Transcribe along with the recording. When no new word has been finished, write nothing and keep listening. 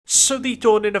Also, the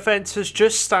Dawning event has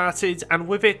just started, and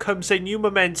with it comes a new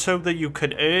memento that you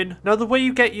can earn. Now, the way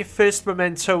you get your first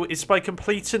memento is by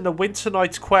completing the Winter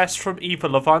Night quest from Eva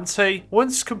Levante.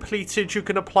 Once completed, you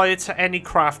can apply it to any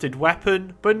crafted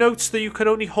weapon, but note that you can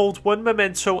only hold one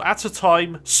memento at a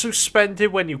time, so spend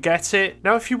it when you get it.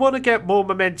 Now, if you want to get more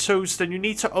mementos, then you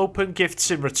need to open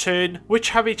gifts in return, which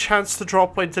have a chance to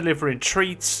drop when delivering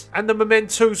treats, and the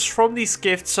mementos from these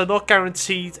gifts are not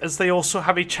guaranteed as they also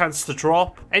have a chance to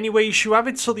drop. Anyways, you have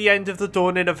until the end of the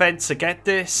Dawning event to get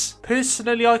this.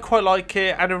 Personally, I quite like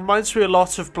it, and it reminds me a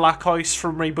lot of Black Ice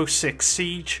from Rainbow Six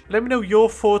Siege. Let me know your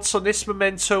thoughts on this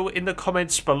memento in the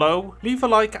comments below. Leave a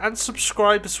like and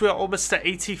subscribe as we are almost at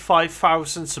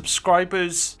 85,000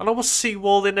 subscribers, and I will see you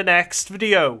all in the next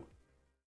video.